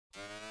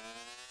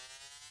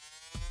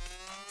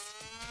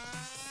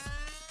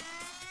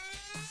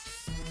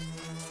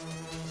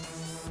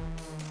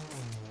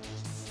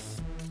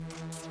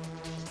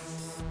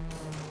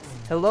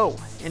Hello,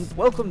 and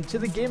welcome to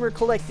the Gamer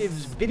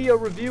Collective's video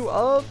review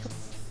of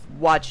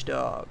Watch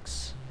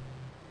Dogs.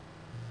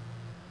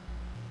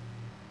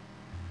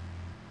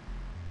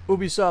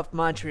 Ubisoft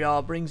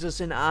Montreal brings us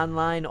an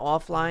online,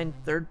 offline,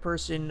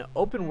 third-person,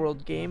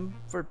 open-world game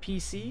for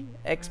PC,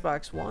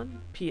 Xbox One,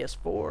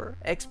 PS4,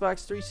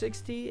 Xbox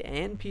 360,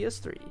 and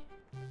PS3.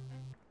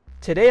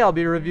 Today I'll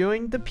be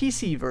reviewing the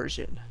PC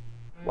version.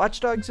 Watch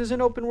Dogs is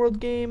an open-world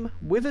game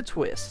with a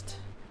twist.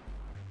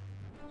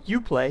 You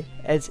play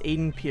as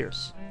Aiden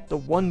Pierce, the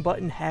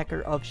one-button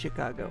hacker of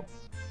Chicago.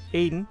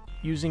 Aiden,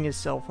 using his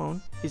cell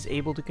phone, is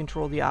able to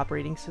control the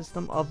operating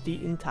system of the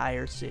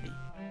entire city.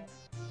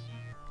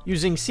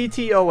 Using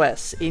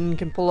CTOS, Aiden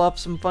can pull off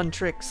some fun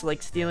tricks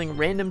like stealing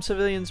random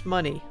civilians'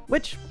 money,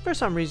 which, for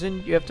some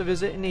reason, you have to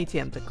visit an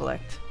ATM to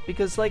collect,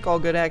 because like all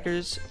good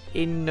hackers,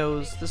 Aiden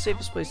knows the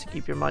safest place to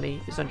keep your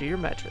money is under your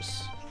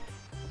mattress.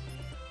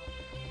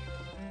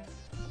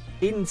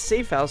 Aiden's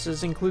safe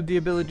houses include the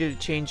ability to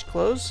change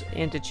clothes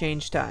and to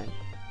change time.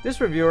 This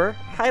reviewer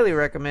highly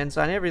recommends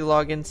on every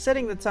login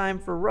setting the time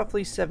for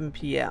roughly 7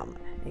 PM.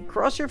 And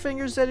cross your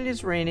fingers that it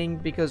is raining,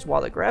 because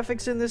while the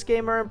graphics in this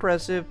game are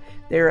impressive,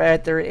 they are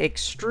at their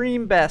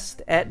extreme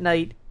best at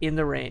night in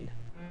the rain.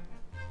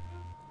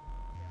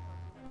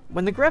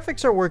 When the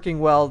graphics are working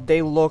well,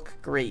 they look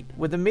great,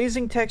 with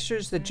amazing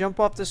textures that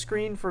jump off the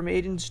screen from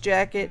Aiden's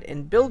jacket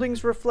and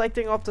buildings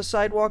reflecting off the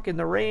sidewalk in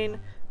the rain.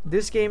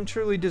 This game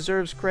truly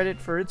deserves credit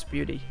for its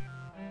beauty.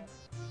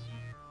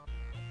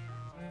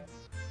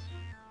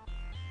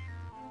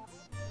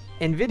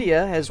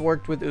 Nvidia has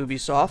worked with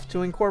Ubisoft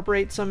to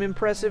incorporate some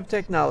impressive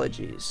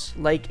technologies,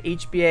 like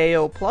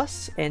HBAO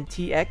Plus and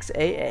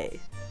TXAA.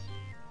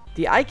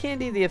 The eye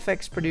candy the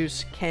effects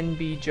produce can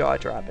be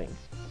jaw-dropping.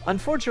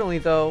 Unfortunately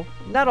though,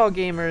 not all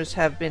gamers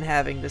have been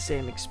having the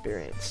same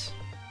experience.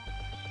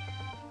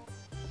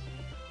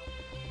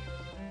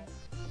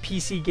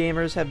 PC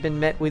gamers have been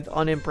met with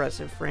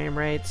unimpressive frame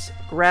rates,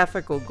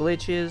 graphical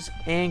glitches,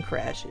 and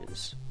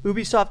crashes.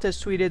 Ubisoft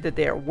has tweeted that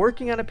they are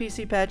working on a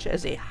PC patch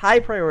as a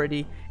high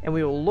priority, and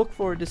we will look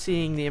forward to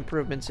seeing the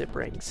improvements it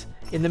brings.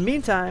 In the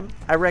meantime,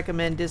 I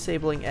recommend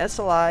disabling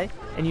SLI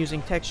and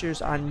using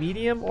textures on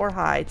medium or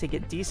high to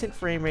get decent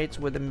frame rates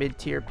with a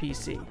mid-tier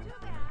PC.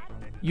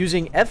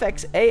 Using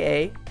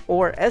FXAA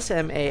or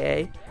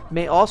SMAA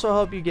may also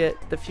help you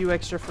get the few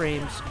extra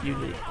frames you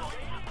need.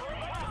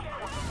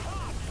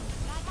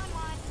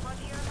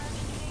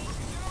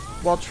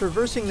 While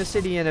traversing the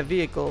city in a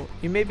vehicle,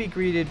 you may be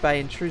greeted by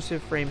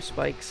intrusive frame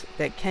spikes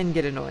that can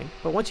get annoying,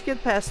 but once you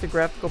get past the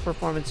graphical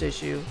performance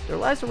issue, there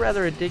lies a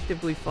rather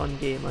addictively fun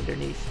game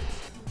underneath.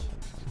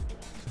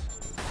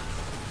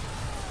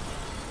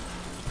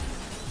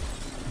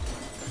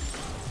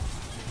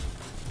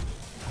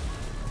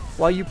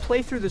 While you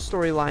play through the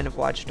storyline of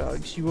Watch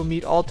Dogs, you will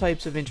meet all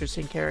types of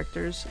interesting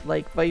characters,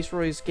 like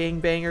Viceroy's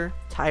gangbanger,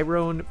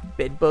 Tyrone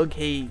Bedbug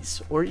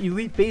Hayes, or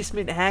elite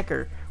basement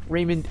hacker,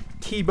 Raymond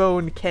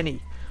T-Bone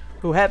Kenny,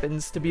 who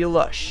happens to be a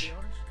lush.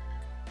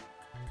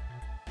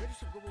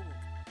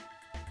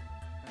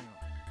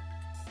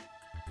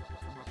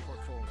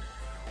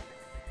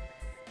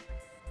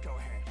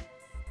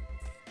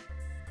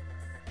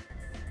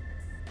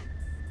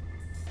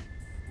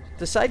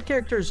 The side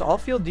characters all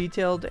feel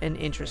detailed and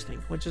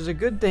interesting, which is a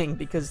good thing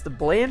because the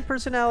bland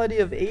personality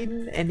of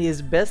Aiden and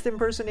his best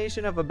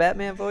impersonation of a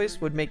Batman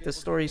voice would make the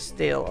story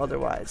stale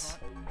otherwise.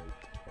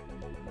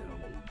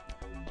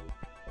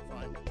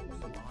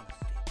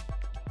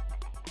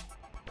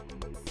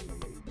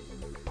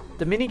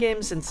 The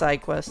minigames and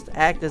side quests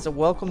act as a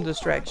welcome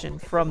distraction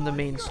from the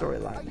main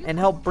storyline and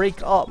help break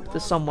up the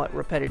somewhat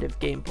repetitive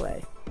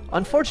gameplay.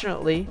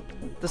 Unfortunately,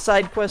 the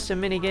side quests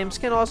and minigames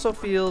can also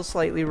feel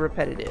slightly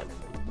repetitive.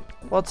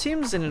 While it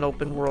seems in an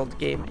open world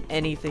game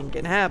anything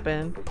can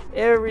happen,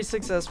 every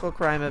successful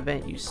crime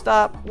event you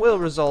stop will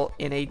result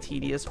in a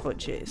tedious foot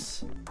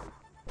chase.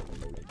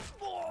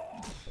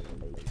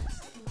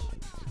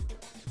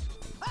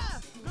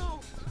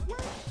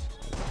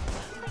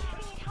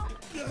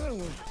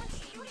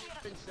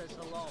 Princess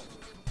alone.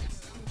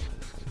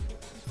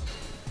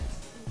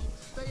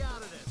 Stay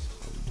out of this.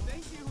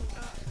 Thank you.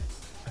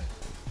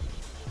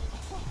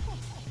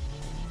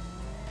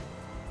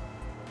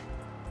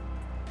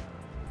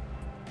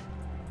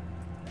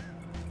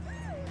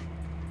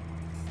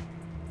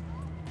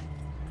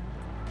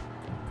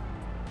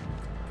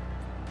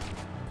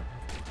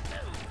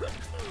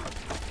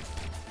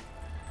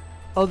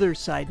 Other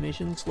side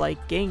missions,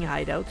 like gang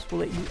hideouts, will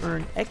let you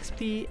earn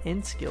XP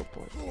and skill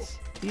points.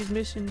 These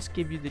missions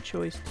give you the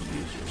choice to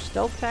use your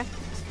stealth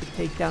tactics to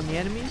take down the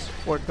enemies,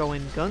 or go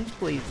in guns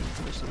blazing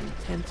for some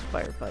intense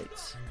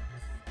firefights.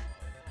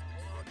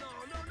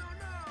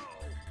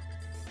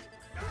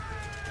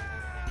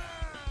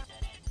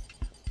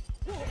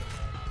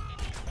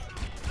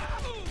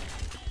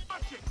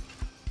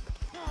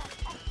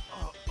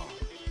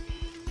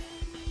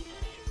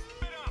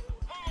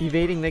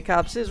 Evading the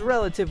cops is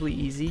relatively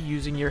easy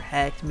using your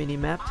hacked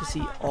minimap to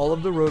see all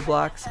of the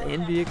roadblocks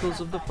and vehicles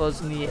of the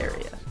fuzz in the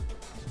area.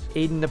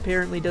 Aiden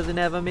apparently doesn't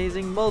have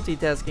amazing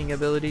multitasking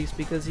abilities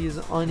because he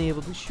is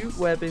unable to shoot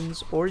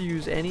weapons or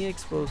use any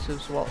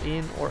explosives while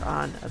in or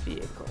on a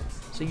vehicle,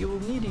 so you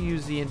will need to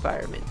use the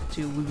environment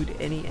to elude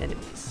any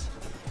enemies.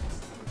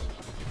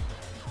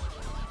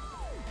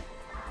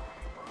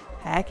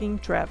 Hacking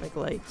traffic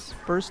lights,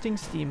 bursting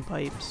steam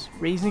pipes,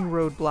 raising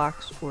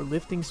roadblocks, or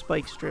lifting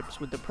spike strips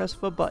with the press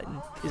of a button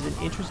is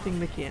an interesting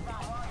mechanic.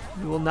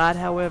 You will not,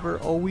 however,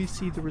 always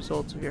see the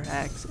results of your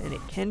hacks, and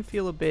it can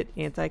feel a bit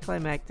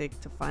anticlimactic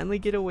to finally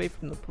get away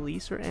from the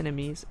police or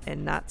enemies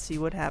and not see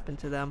what happened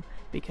to them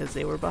because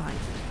they were behind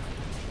you.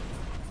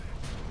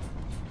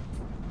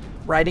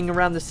 Riding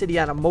around the city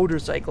on a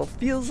motorcycle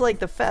feels like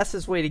the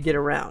fastest way to get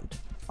around.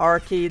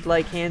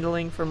 Arcade-like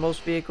handling for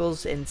most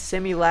vehicles and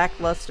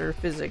semi-lackluster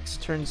physics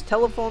turns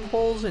telephone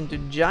poles into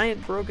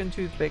giant broken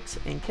toothpicks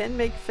and can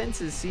make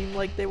fences seem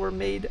like they were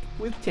made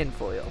with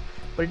tinfoil,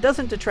 but it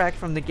doesn't detract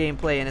from the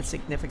gameplay in a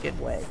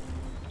significant way.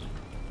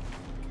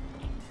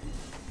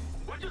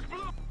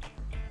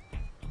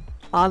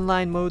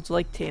 Online modes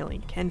like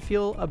tailing can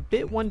feel a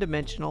bit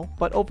one-dimensional,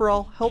 but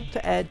overall help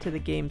to add to the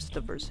game's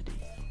diversity.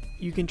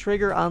 You can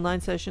trigger online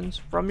sessions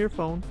from your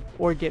phone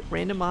or get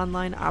random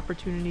online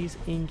opportunities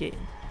in-game.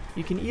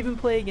 You can even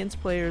play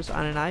against players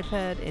on an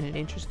iPad in an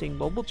interesting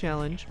mobile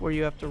challenge where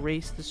you have to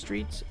race the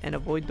streets and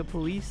avoid the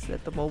police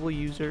that the mobile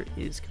user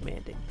is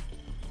commanding.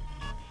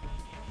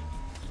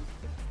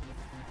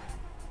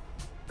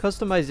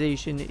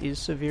 Customization is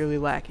severely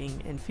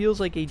lacking and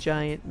feels like a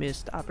giant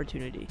missed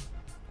opportunity.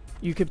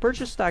 You can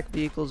purchase stock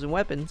vehicles and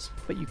weapons,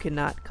 but you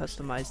cannot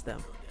customize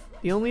them.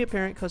 The only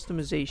apparent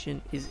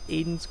customization is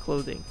Aiden's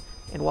clothing,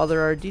 and while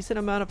there are a decent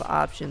amount of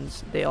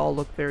options, they all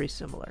look very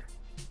similar.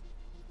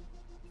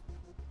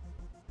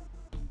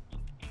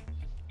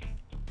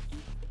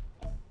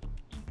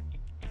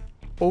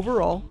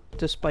 Overall,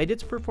 despite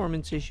its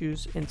performance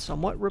issues and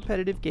somewhat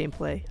repetitive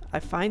gameplay,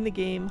 I find the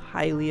game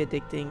highly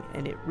addicting,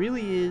 and it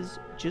really is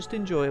just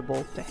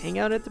enjoyable to hang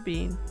out at the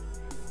Bean,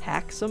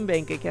 hack some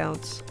bank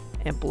accounts,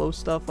 and blow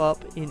stuff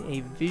up in a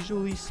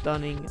visually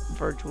stunning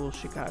virtual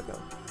Chicago.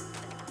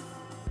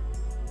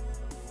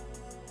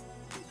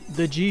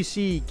 The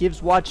GC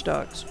gives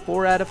WatchDogs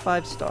 4 out of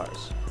 5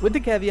 stars, with the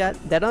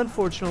caveat that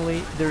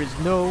unfortunately there is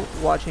no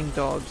watching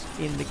dogs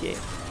in the game.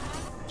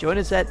 Join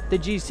us at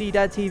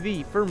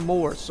THEGC.TV for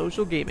more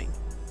social gaming.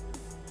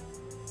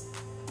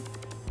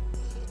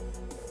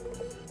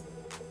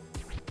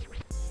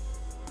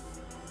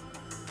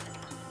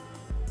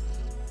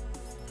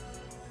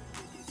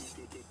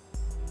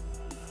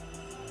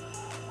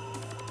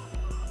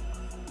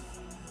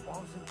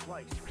 Bomb's in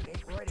place.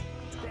 Ain't ready.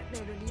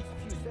 Detonator needs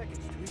a few seconds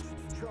to reach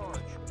its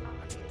charge.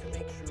 I need to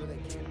make sure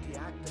they can't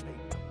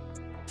deactivate them.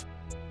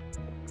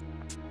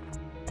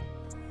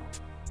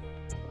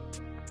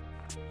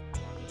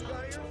 You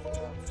got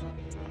earphones?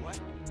 What?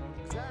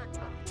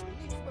 Exactly.